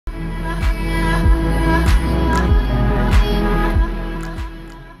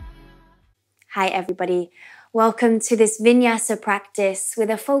Hi everybody, welcome to this Vinyasa practice with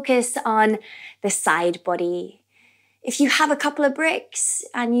a focus on the side body. If you have a couple of bricks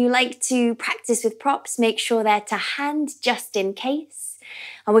and you like to practice with props, make sure they're to hand just in case.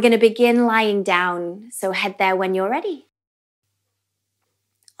 And we're going to begin lying down, so head there when you're ready.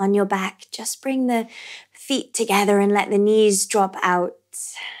 On your back, just bring the feet together and let the knees drop out,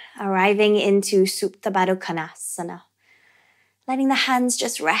 arriving into Supta Baddha Konasana. Letting the hands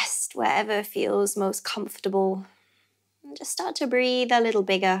just rest wherever feels most comfortable. And just start to breathe a little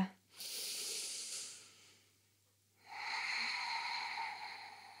bigger.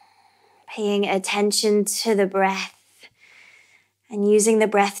 Paying attention to the breath and using the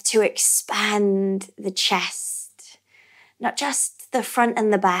breath to expand the chest. Not just the front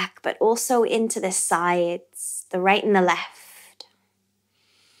and the back, but also into the sides, the right and the left.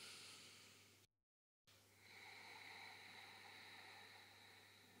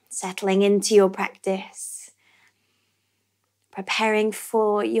 Settling into your practice, preparing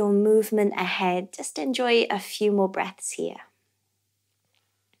for your movement ahead. Just enjoy a few more breaths here.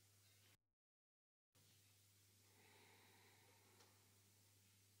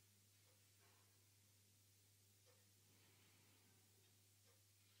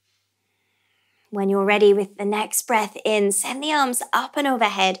 When you're ready with the next breath in, send the arms up and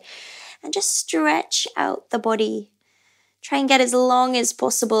overhead and just stretch out the body. Try and get as long as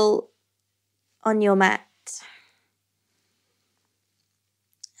possible on your mat.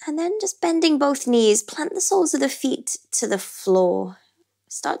 And then just bending both knees, plant the soles of the feet to the floor.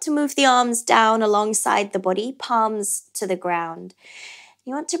 Start to move the arms down alongside the body, palms to the ground.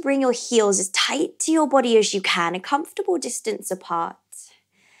 You want to bring your heels as tight to your body as you can, a comfortable distance apart.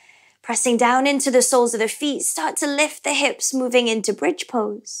 Pressing down into the soles of the feet, start to lift the hips, moving into bridge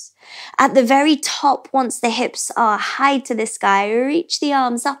pose. At the very top, once the hips are high to the sky, reach the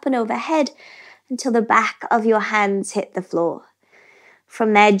arms up and overhead until the back of your hands hit the floor.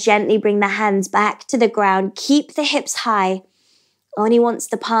 From there, gently bring the hands back to the ground. Keep the hips high. Only once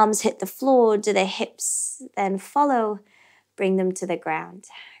the palms hit the floor do the hips then follow. Bring them to the ground.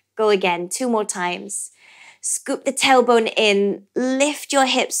 Go again, 2 more times. Scoop the tailbone in, lift your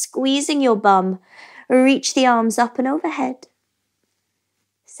hips, squeezing your bum. Reach the arms up and overhead.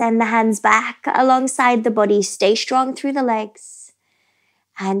 Send the hands back alongside the body. Stay strong through the legs.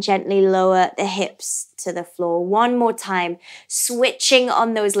 And gently lower the hips to the floor. 1 more time, switching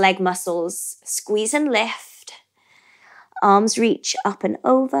on those leg muscles. Squeeze and lift. Arms reach up and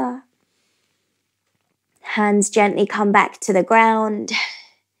over. Hands gently come back to the ground.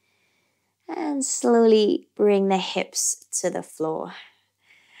 And slowly bring the hips to the floor.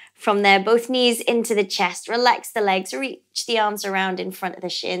 From there, both knees into the chest. Relax the legs. Reach the arms around in front of the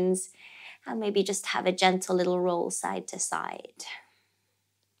shins. And maybe just have a gentle little roll side to side.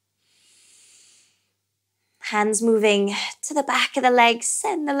 Hands moving to the back of the legs.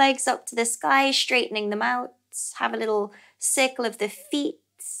 Send the legs up to the sky, straightening them out. Have a little circle of the feet.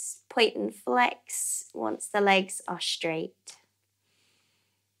 Point and flex once the legs are straight.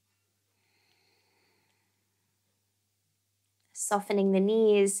 Softening the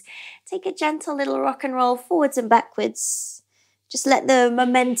knees. Take a gentle little rock and roll forwards and backwards. Just let the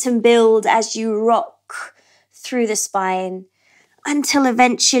momentum build as you rock through the spine until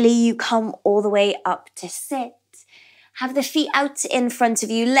eventually you come all the way up to sit. Have the feet out in front of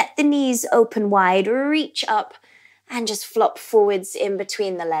you. Let the knees open wide. Reach up and just flop forwards in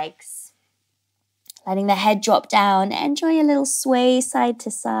between the legs. Letting the head drop down. Enjoy a little sway side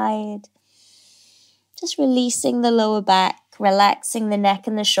to side. Just releasing the lower back, relaxing the neck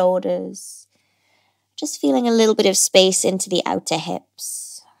and the shoulders. Just feeling a little bit of space into the outer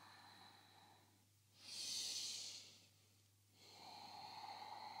hips.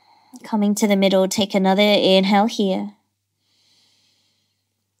 Coming to the middle, take another inhale here.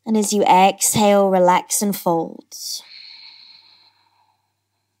 And as you exhale, relax and fold.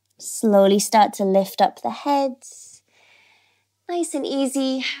 Slowly start to lift up the head. Nice and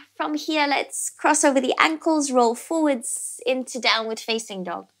easy. From here, let's cross over the ankles, roll forwards into downward facing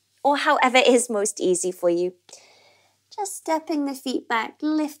dog, or however is most easy for you. Just stepping the feet back,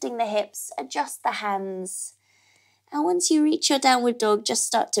 lifting the hips, adjust the hands. And once you reach your downward dog, just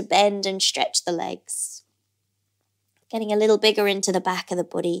start to bend and stretch the legs. Getting a little bigger into the back of the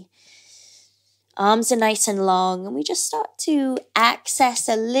body. Arms are nice and long, and we just start to access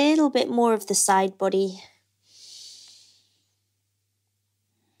a little bit more of the side body.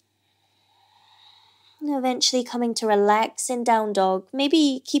 And eventually coming to relax in down dog,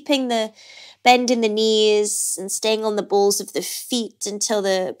 maybe keeping the bend in the knees and staying on the balls of the feet until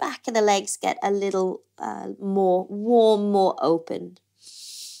the back of the legs get a little more warm, more open.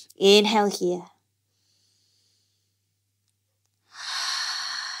 Inhale here.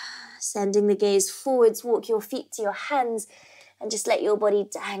 Sending the gaze forwards, walk your feet to your hands and just let your body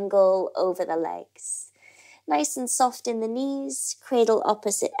dangle over the legs. Nice and soft in the knees, cradle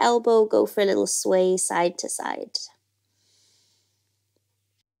opposite elbow, go for a little sway side to side.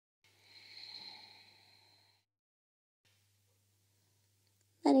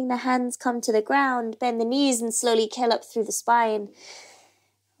 Letting the hands come to the ground, bend the knees and slowly curl up through the spine.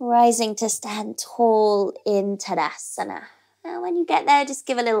 Rising to stand tall in Tadasana. And when you get there, just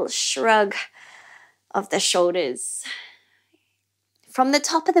give a little shrug of the shoulders. From the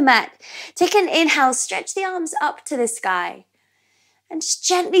top of the mat, take an inhale, stretch the arms up to the sky. And just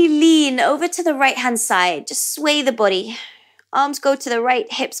gently lean over to the right-hand side. Just sway the body. Arms go to the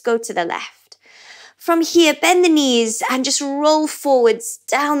right, hips go to the left. From here, bend the knees and just roll forwards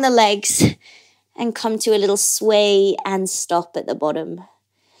down the legs and come to a little sway and stop at the bottom.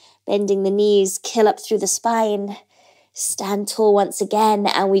 Bending the knees, curl up through the spine. Stand tall once again,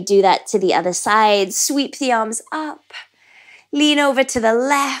 and we do that to the other side. Sweep the arms up. Lean over to the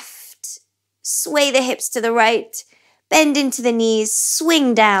left. Sway the hips to the right. Bend into the knees,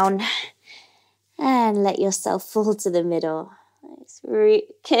 swing down. And let yourself fall to the middle.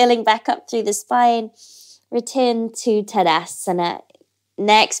 Curling back up through the spine. Return to Tadasana.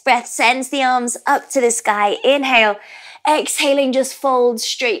 Next breath sends the arms up to the sky. Inhale. Exhaling, just fold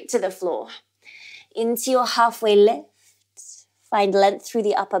straight to the floor. Into your halfway lift. Find length through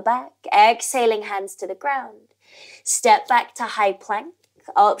the upper back. Exhaling, hands to the ground. Step back to high plank.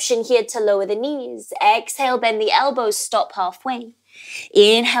 Option here to lower the knees. Exhale, bend the elbows, stop halfway.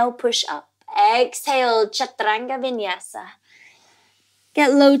 Inhale, push up. Exhale, Chaturanga Vinyasa.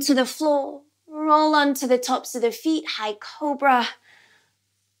 Get low to the floor. Roll onto the tops of the feet. High cobra.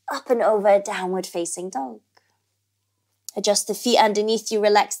 Up and over, downward facing dog. Adjust the feet underneath you.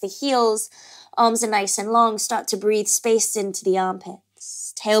 Relax the heels. Arms are nice and long. Start to breathe space into the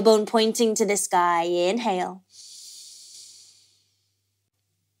armpits. Tailbone pointing to the sky. Inhale.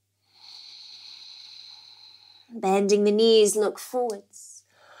 Bending the knees, look forwards.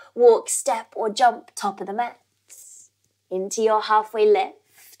 Walk, step or jump, top of the mat. Into your halfway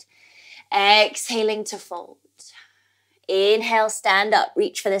lift. Exhaling to fold. Inhale, stand up,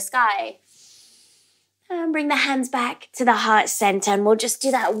 reach for the sky. And bring the hands back to the heart center, and we'll just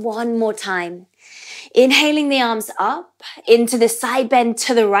do that one more time. Inhaling the arms up, into the side bend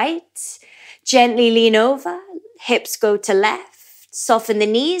to the right. Gently lean over, hips go to left. Soften the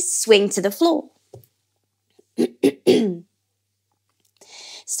knees, swing to the floor.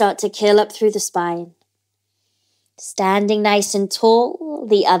 Start to curl up through the spine. Standing nice and tall,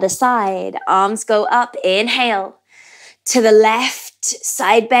 the other side. Arms go up, inhale. To the left,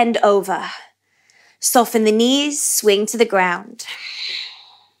 side bend over. Soften the knees, swing to the ground.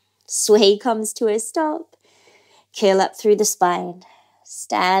 Sway comes to a stop. Curl up through the spine.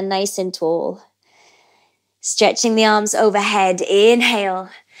 Stand nice and tall. Stretching the arms overhead, inhale.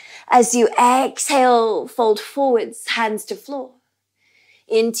 As you exhale, fold forwards, hands to floor.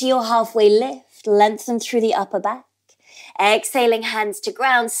 Into your halfway lift, lengthen through the upper back. Exhaling, hands to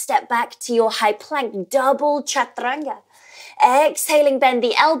ground, step back to your high plank, double chaturanga. Exhaling, bend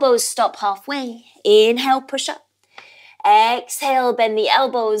the elbows, stop halfway. Inhale, push up. Exhale, bend the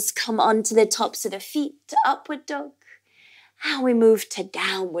elbows, come onto the tops of the feet, upward dog. And we move to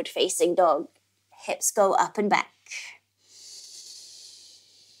downward facing dog. Hips go up and back.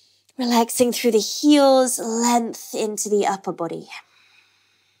 Relaxing through the heels, length into the upper body.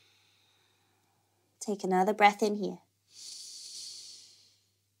 Take another breath in here.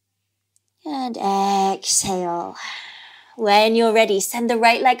 And exhale. When you're ready, send the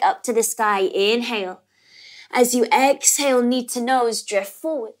right leg up to the sky. Inhale. As you exhale, knee to nose, drift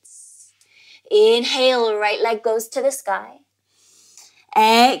forwards. Inhale, right leg goes to the sky.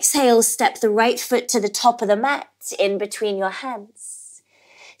 Exhale, step the right foot to the top of the mat, in between your hands.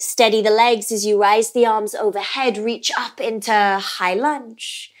 Steady the legs as you rise the arms overhead, reach up into high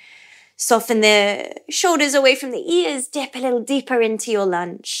lunge. Soften the shoulders away from the ears, dip a little deeper into your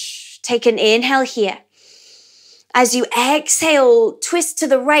lunge. Take an inhale here. As you exhale, twist to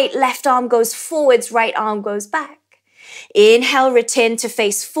the right, left arm goes forwards, right arm goes back. Inhale, return to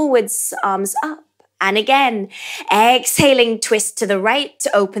face forwards, arms up. And again, exhaling, twist to the right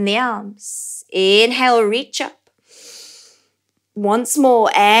to open the arms. Inhale, reach up. Once more,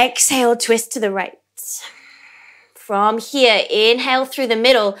 exhale, twist to the right. From here, inhale through the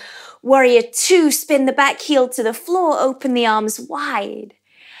middle. Warrior two, spin the back heel to the floor, open the arms wide.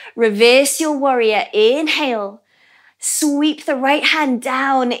 Reverse your warrior, inhale. Sweep the right hand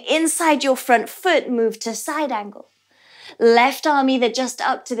down inside your front foot, move to side angle. Left arm either just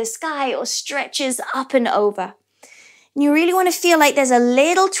up to the sky or stretches up and over. And you really want to feel like there's a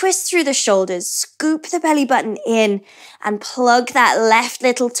little twist through the shoulders. Scoop the belly button in and plug that left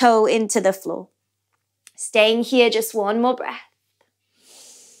little toe into the floor. Staying here, just one more breath.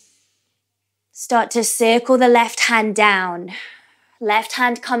 Start to circle the left hand down. Left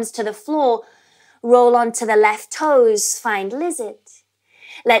hand comes to the floor. Roll onto the left toes. Find lizard.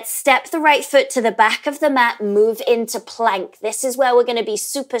 Let's step the right foot to the back of the mat. Move into plank. This is where we're going to be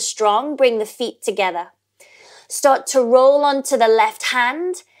super strong. Bring the feet together. Start to roll onto the left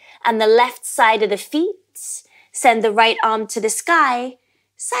hand and the left side of the feet. Send the right arm to the sky.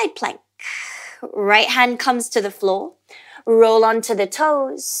 Side plank. Right hand comes to the floor. Roll onto the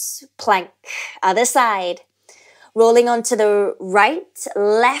toes. Plank. Other side. Rolling onto the right.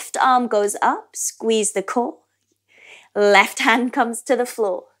 Left arm goes up. Squeeze the core. Left hand comes to the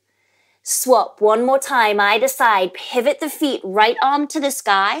floor. Swap one more time, either side. Pivot the feet. Right arm to the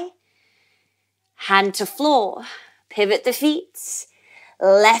sky. Hand to floor. Pivot the feet.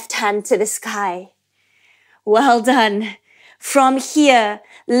 Left hand to the sky. Well done. From here,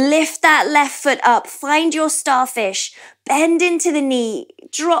 lift that left foot up. Find your starfish. Bend into the knee.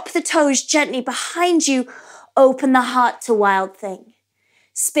 Drop the toes gently behind you. Open the heart to wild thing.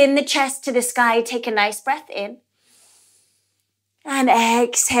 Spin the chest to the sky. Take a nice breath in. And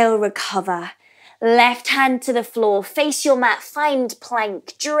exhale, recover. Left hand to the floor. Face your mat. Find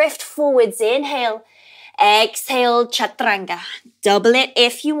plank. Drift forwards. Inhale. Exhale, chaturanga. Double it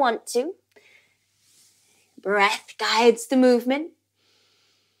if you want to. Breath guides the movement.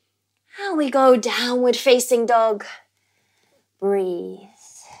 And we go downward facing dog. Breathe.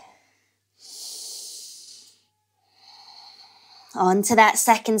 Onto that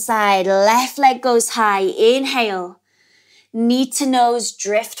second side. Left leg goes high. Inhale. Knee to nose,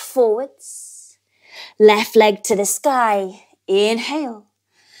 drift forwards. Left leg to the sky. Inhale.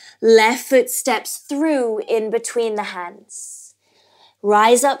 Left foot steps through in between the hands.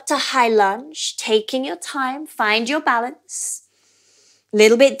 Rise up to high lunge, taking your time, find your balance. A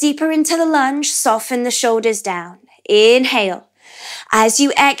little bit deeper into the lunge, soften the shoulders down. Inhale. As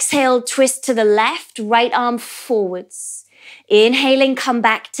you exhale, twist to the left, right arm forwards. Inhaling, come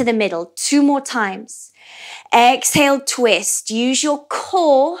back to the middle. 2 more times. Exhale, twist. Use your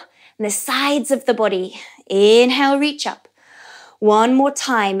core and the sides of the body. Inhale, reach up. 1 more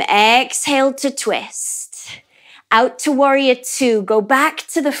time. Exhale to twist. Out to warrior 2. Go back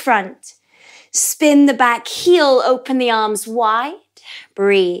to the front. Spin the back heel. Open the arms wide.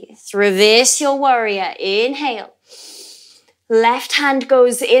 Breathe. Reverse your warrior. Inhale. Left hand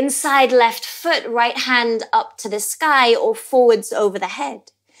goes inside left foot. Right hand up to the sky or forwards over the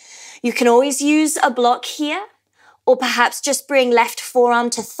head. You can always use a block here, or perhaps just bring left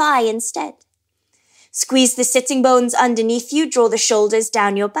forearm to thigh instead. Squeeze the sitting bones underneath you, draw the shoulders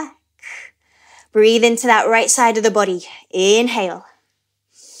down your back. Breathe into that right side of the body. Inhale.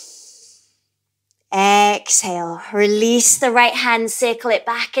 Exhale. Release the right hand, circle it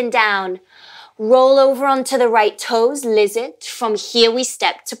back and down. Roll over onto the right toes, lizard. From here we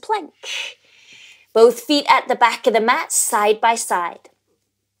step to plank. Both feet at the back of the mat, side by side.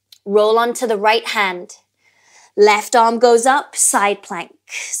 Roll onto the right hand. Left arm goes up, side plank.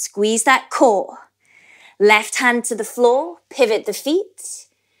 Squeeze that core. Left hand to the floor, pivot the feet.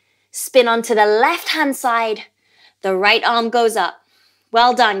 Spin onto the left hand side. The right arm goes up.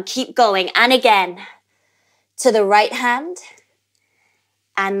 Well done, keep going. And again, to the right hand.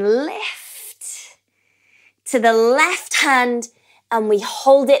 And lift. To the left hand, and we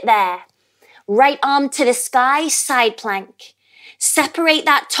hold it there. Right arm to the sky, side plank. Separate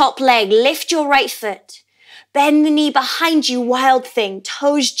that top leg, lift your right foot. Bend the knee behind you, wild thing.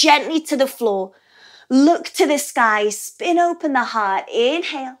 Toes gently to the floor. Look to the sky, spin open the heart.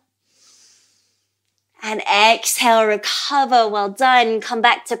 Inhale. And exhale, recover. Well done. Come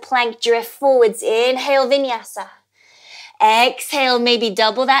back to plank, drift forwards. Inhale, Vinyasa. Exhale, maybe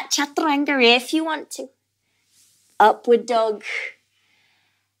double that chaturanga if you want to. Upward dog.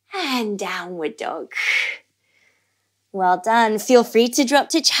 And downward dog. Well done. Feel free to drop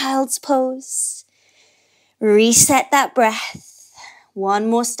to child's pose. Reset that breath. 1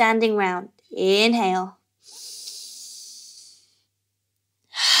 more standing round. Inhale.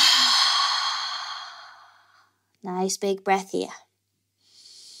 Nice big breath here.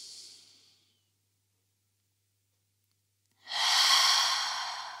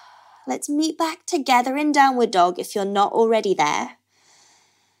 Let's meet back together in downward dog if you're not already there.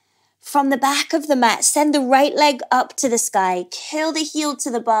 From the back of the mat, send the right leg up to the sky, curl the heel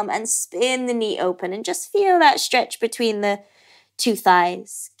to the bum and spin the knee open and just feel that stretch between the 2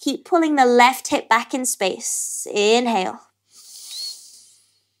 thighs. Keep pulling the left hip back in space. Inhale.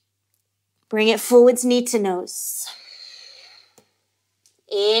 Bring it forwards, knee to nose.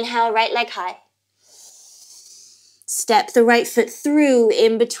 Inhale, right leg high. Step the right foot through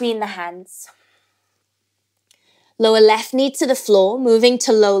in between the hands. Lower left knee to the floor, moving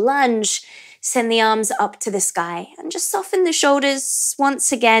to low lunge. Send the arms up to the sky and just soften the shoulders.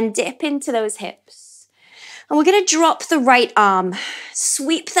 Once again, dip into those hips. And we're going to drop the right arm.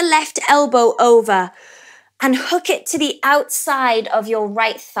 Sweep the left elbow over and hook it to the outside of your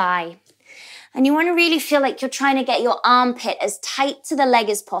right thigh. And you want to really feel like you're trying to get your armpit as tight to the leg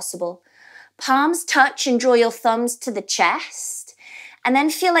as possible. Palms touch and draw your thumbs to the chest. And then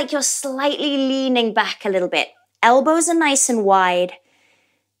feel like you're slightly leaning back a little bit. Elbows are nice and wide.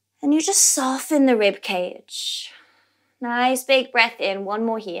 And you just soften the rib cage. Nice big breath in. One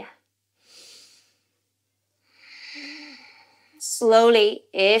more here. Slowly,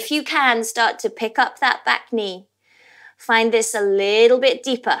 if you can, start to pick up that back knee. Find this a little bit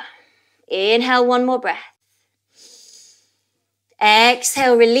deeper. Inhale, one more breath.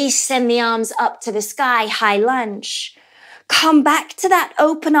 Exhale, release, send the arms up to the sky, high lunge. Come back to that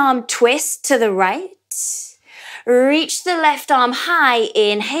open arm twist to the right. Reach the left arm high,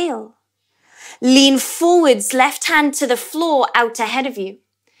 inhale. Lean forwards, left hand to the floor, out ahead of you.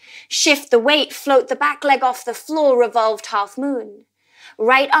 Shift the weight, float the back leg off the floor, revolved half moon.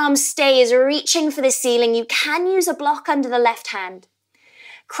 Right arm stays, reaching for the ceiling. You can use a block under the left hand.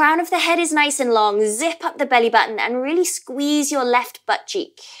 Crown of the head is nice and long. Zip up the belly button and really squeeze your left butt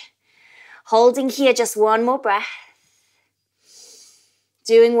cheek. Holding here, just one more breath.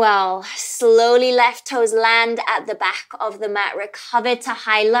 Doing well. Slowly left toes land at the back of the mat. Recover to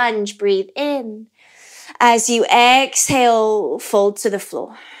high lunge. Breathe in. As you exhale, fold to the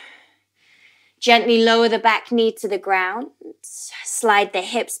floor. Gently lower the back knee to the ground. Slide the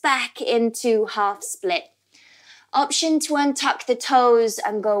hips back into half split. Option to untuck the toes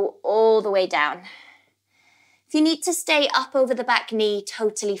and go all the way down. If you need to stay up over the back knee,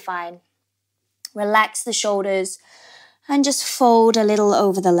 totally fine. Relax the shoulders and just fold a little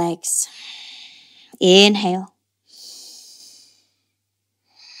over the legs. Inhale.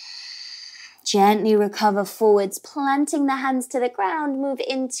 Gently recover forwards, planting the hands to the ground. Move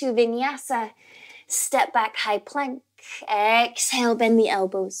into Vinyasa. Step back, high plank. Exhale, bend the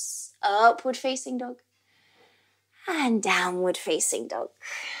elbows. Upward facing dog. And downward facing dog.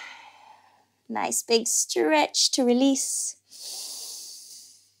 Nice big stretch to release.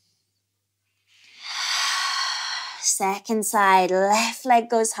 Second side, left leg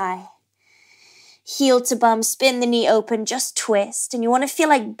goes high. Heel to bum, spin the knee open, just twist. And you want to feel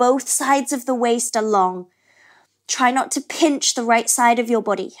like both sides of the waist are long. Try not to pinch the right side of your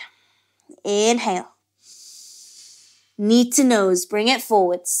body. Inhale. Knee to nose, bring it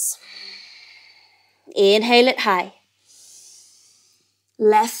forwards. Inhale it high.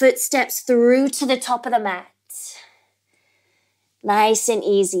 Left foot steps through to the top of the mat. Nice and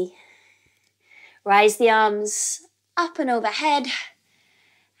easy. Rise the arms up and overhead.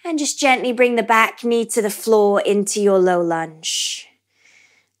 And just gently bring the back knee to the floor into your low lunge.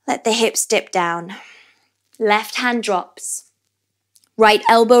 Let the hips dip down. Left hand drops. Right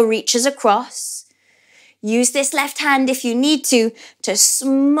elbow reaches across. Use this left hand if you need to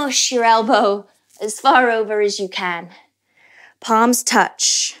smush your elbow as far over as you can. Palms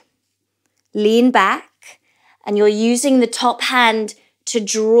touch. Lean back, and you're using the top hand to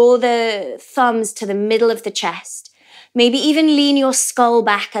draw the thumbs to the middle of the chest. Maybe even lean your skull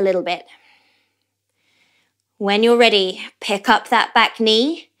back a little bit. When you're ready, pick up that back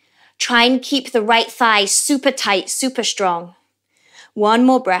knee. Try and keep the right thigh super tight, super strong. One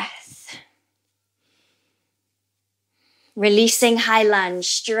more breath. Releasing high lunge,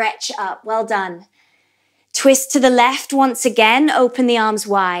 stretch up, well done. Twist to the left once again, open the arms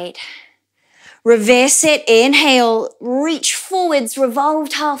wide. Reverse it, inhale, reach forwards,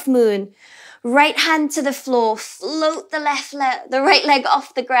 revolved half moon. Right hand to the floor, float the right leg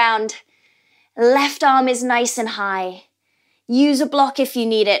off the ground. Left arm is nice and high. Use a block if you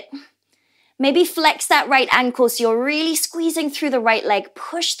need it. Maybe flex that right ankle so you're really squeezing through the right leg.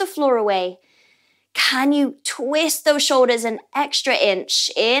 Push the floor away. Can you twist those shoulders an extra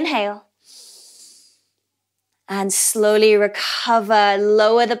inch? Inhale. And slowly recover.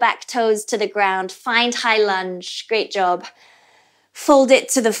 Lower the back toes to the ground. Find high lunge. Great job. Fold it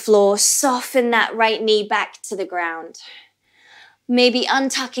to the floor. Soften that right knee back to the ground. Maybe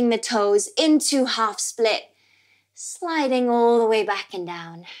untucking the toes into half split. Sliding all the way back and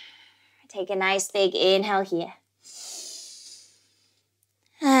down. Take a nice big inhale here.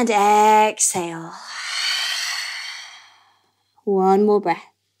 And exhale. One more breath.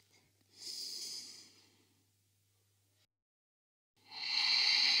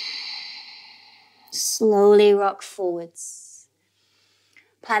 Slowly rock forwards.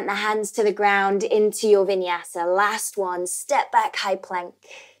 Plant the hands to the ground into your vinyasa. Last one, step back, high plank.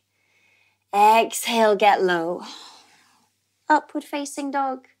 Exhale, get low. Upward facing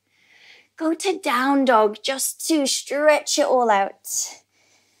dog. Go to down dog just to stretch it all out.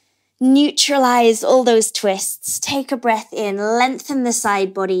 Neutralize all those twists. Take a breath in, lengthen the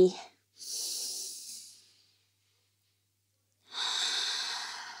side body.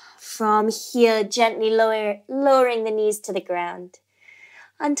 From here, gently lowering the knees to the ground.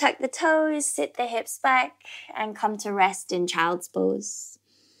 Untuck the toes, sit the hips back, and come to rest in child's pose.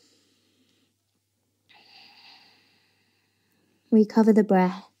 Recover the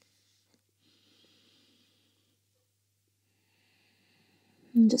breath.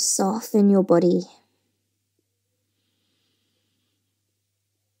 And just soften your body.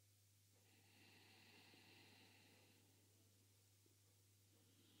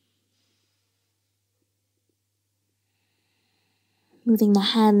 Moving the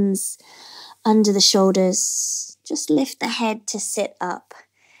hands under the shoulders. Just lift the head to sit up.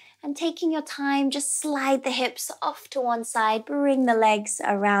 And taking your time, just slide the hips off to one side. Bring the legs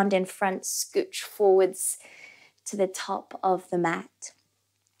around in front. Scooch forwards to the top of the mat.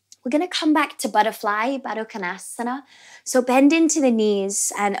 We're going to come back to butterfly, Baddha Konasana. So bend into the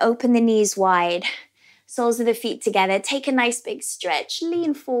knees and open the knees wide. Soles of the feet together. Take a nice big stretch.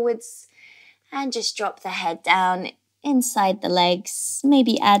 Lean forwards and just drop the head down inside the legs.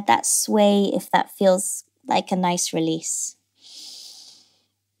 Maybe add that sway if that feels like a nice release.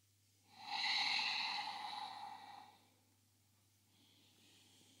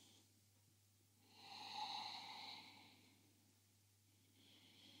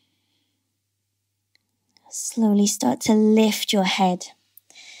 Slowly start to lift your head.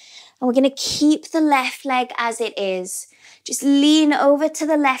 And we're going to keep the left leg as it is. Just lean over to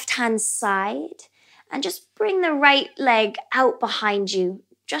the left-hand side and just bring the right leg out behind you,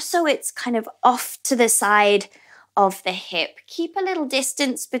 just so it's kind of off to the side of the hip. Keep a little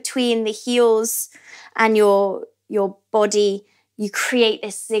distance between the heels and your body. You create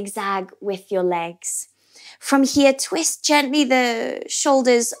this zigzag with your legs. From here, twist gently the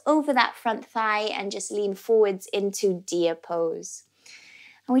shoulders over that front thigh and just lean forwards into deer pose.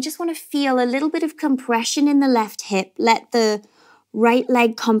 And we just want to feel a little bit of compression in the left hip. Let the right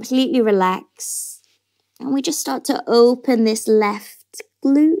leg completely relax. And we just start to open this left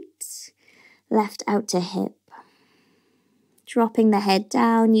glute, left outer hip. Dropping the head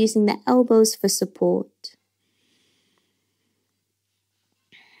down, using the elbows for support.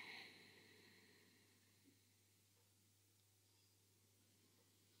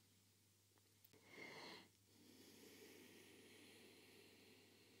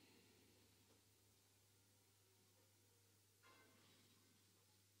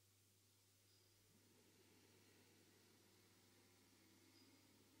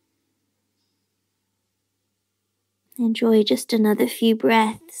 Enjoy just another few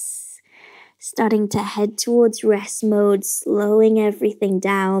breaths. Starting to head towards rest mode, slowing everything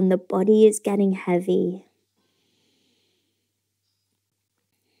down. The body is getting heavy.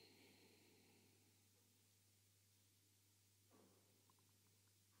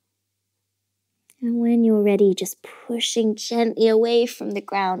 And when you're ready, just pushing gently away from the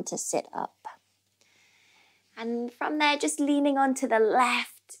ground to sit up. And from there, just leaning onto the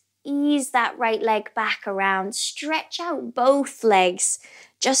left. Ease that right leg back around. Stretch out both legs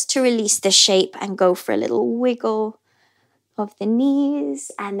just to release the shape and go for a little wiggle of the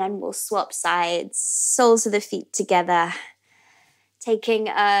knees. And then we'll swap sides. Soles of the feet together. Taking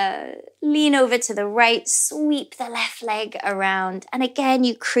a lean over to the right. Sweep the left leg around. And again,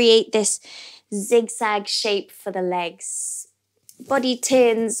 you create this zigzag shape for the legs. Body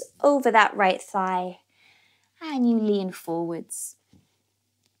turns over that right thigh. And you lean forwards.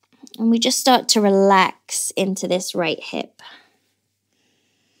 And we just start to relax into this right hip.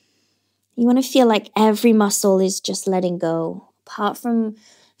 You want to feel like every muscle is just letting go. Apart from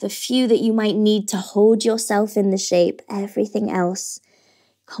the few that you might need to hold yourself in the shape, everything else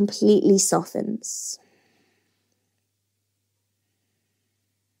completely softens.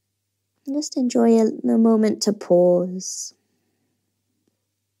 Just enjoy a moment to pause.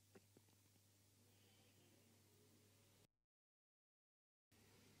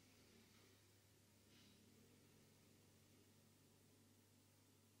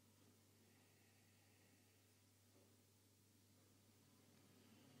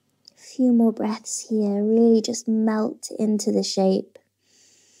 Few more breaths here, really just melt into the shape.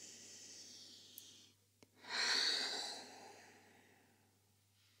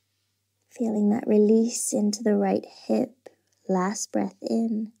 Feeling that release into the right hip. Last breath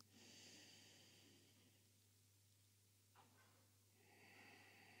in.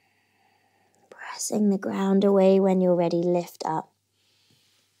 Pressing the ground away. When you're ready, lift up.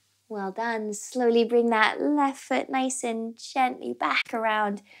 Well done. Slowly bring that left foot nice and gently back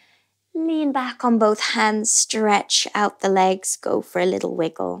around. Lean back on both hands, stretch out the legs, go for a little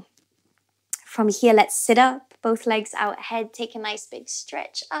wiggle. From here, let's sit up, both legs out ahead, take a nice big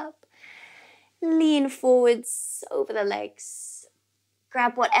stretch up. Lean forwards over the legs.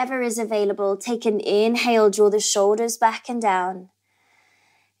 Grab whatever is available. Take an inhale, draw the shoulders back and down.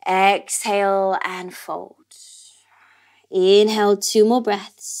 Exhale and fold. Inhale, 2 more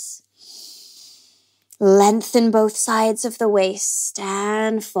breaths. Lengthen both sides of the waist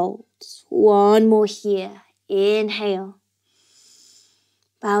and fold. 1 more here. Inhale.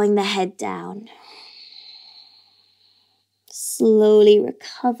 Bowing the head down. Slowly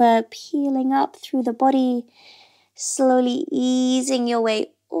recover, peeling up through the body. Slowly easing your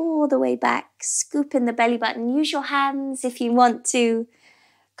way all the way back. Scoop in the belly button. Use your hands if you want to.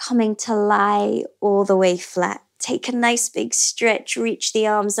 Coming to lie all the way flat. Take a nice big stretch. Reach the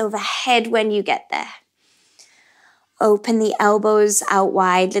arms overhead when you get there. Open the elbows out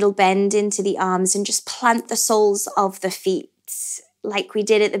wide. Little bend into the arms and just plant the soles of the feet like we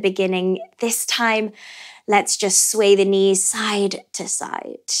did at the beginning. This time, let's just sway the knees side to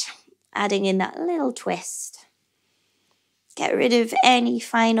side, adding in that little twist. Get rid of any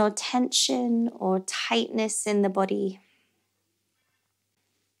final tension or tightness in the body.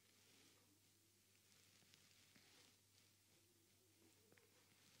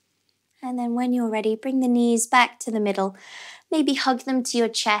 And then when you're ready, bring the knees back to the middle. Maybe hug them to your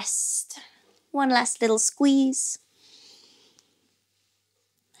chest. One last little squeeze.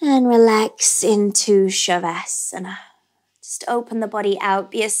 And relax into Shavasana. Just open the body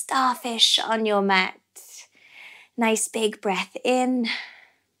out. Be a starfish on your mat. Nice big breath in.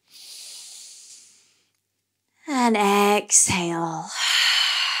 And exhale.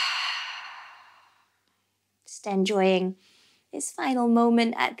 Just enjoying this final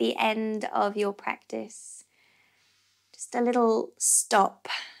moment at the end of your practice. Just a little stop.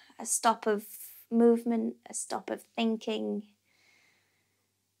 A stop of movement. A stop of thinking.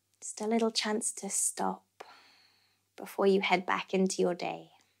 Just a little chance to stop before you head back into your day.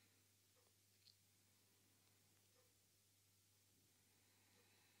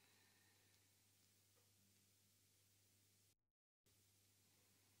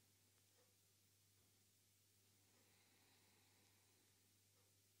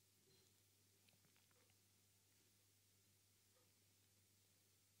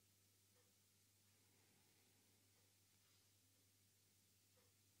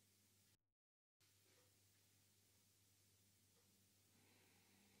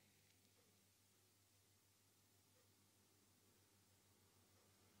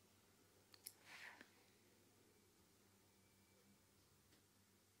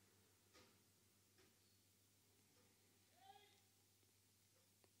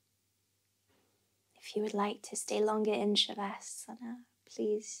 If you would like to stay longer in Shavasana,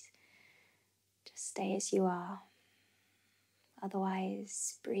 please just stay as you are.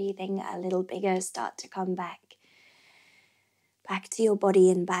 Otherwise, breathing a little bigger, start to come back to your body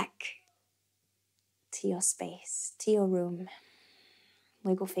and back to your space, to your room.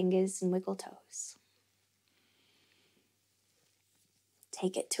 Wiggle fingers and wiggle toes.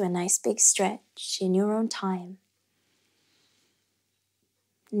 Take it to a nice big stretch in your own time.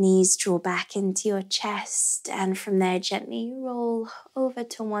 Knees draw back into your chest, and from there gently roll over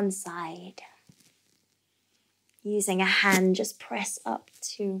to one side. Using a hand, just press up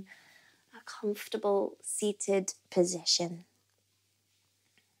to a comfortable seated position.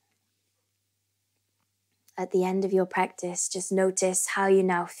 At the end of your practice, just notice how you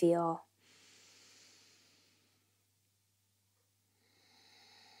now feel.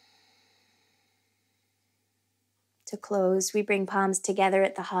 To close, we bring palms together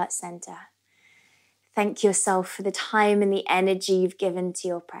at the heart center. Thank yourself for the time and the energy you've given to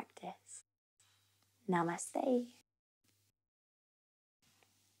your practice. Namaste.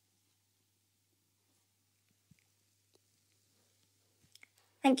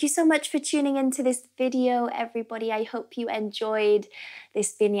 Thank you so much for tuning into this video, everybody. I hope you enjoyed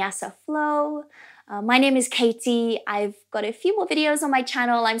this Vinyasa flow. My name is Katie. I've got a few more videos on my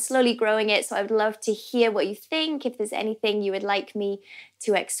channel. I'm slowly growing it, so I would love to hear what you think. If there's anything you would like me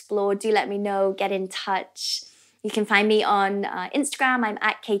to explore, do let me know. Get in touch. You can find me on Instagram. I'm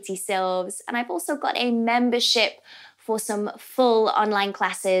at Katie Silves. And I've also got a membership for some full online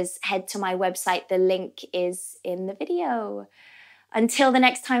classes. Head to my website. The link is in the video. Until the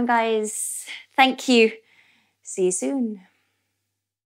next time, guys, thank you. See you soon.